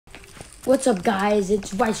What's up, guys?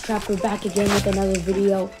 It's Rice Trapper back again with another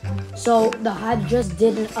video. So the Hive just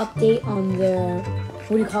did an update on their,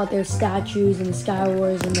 their statues and the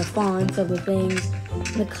Skywars and the fonts of the things, and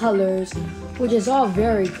the colors, which is all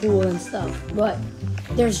very cool and stuff. But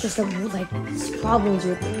there's just problems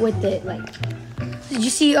with it. Like,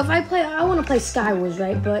 you see, if I want to play Skywars,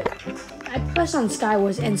 right? But I press on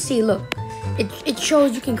Skywars and see, look, it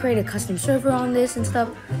shows you can create a custom server on this and stuff.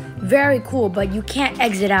 Very cool, but you can't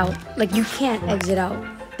exit out. Like, you can't exit out.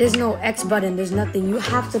 There's no X button. There's nothing. You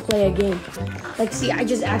have to play a game. Like, see, I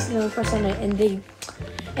just accidentally pressed on it, and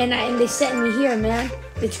they sent me here, man.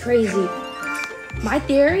 It's crazy. My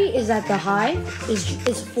theory is that the Hive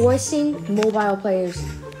is forcing mobile players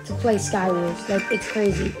to play Skywars. Like, it's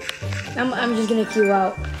crazy. I'm just gonna queue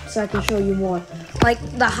out so I can show you more. Like,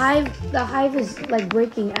 the Hive is like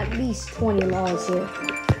breaking at least 20 laws here.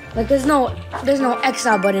 Like, there's no X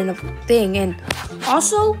out button of thing, and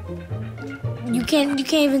also you can't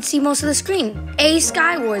even see most of the screen. A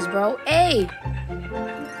Skywars, bro.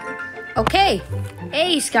 Okay,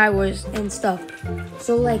 A Skywars and stuff.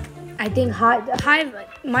 So, like, I think Hive.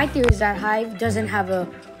 My theory is that Hive doesn't have a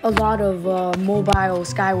lot of mobile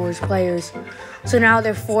Skywars players, so now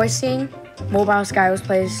they're forcing mobile Skywars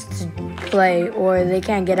players to play, or they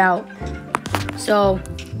can't get out. So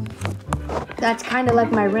that's kind of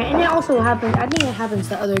like my rant, and it also happens. I think it happens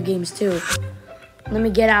to other games too. Let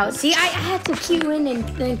me get out. See, I had to queue in and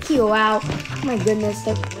then queue out. My goodness,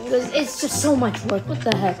 it's just so much work. What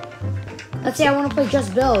the heck? Let's say I want to play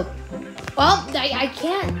Just Build. Well, I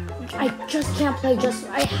can't. I just can't play Just.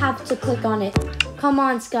 I have to click on it. Come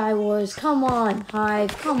on, Skywars. Come on,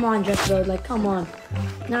 Hive. Come on, Just Build. Like, come on.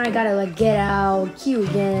 Now I gotta like get out, queue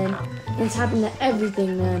again. And it's happening to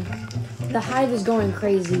everything, man. The Hive is going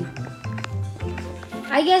crazy.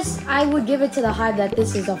 I guess I would give it to the Hive that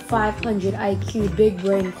this is a 500 IQ big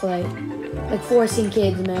brain play. Like, forcing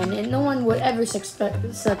kids, man. And no one would ever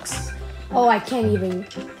Oh, I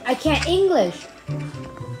can't English.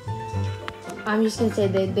 I'm just gonna say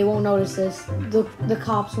they won't notice this. The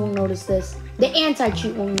cops won't notice this. The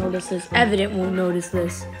anti-cheat won't notice this. Evident won't notice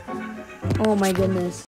this. Oh my goodness.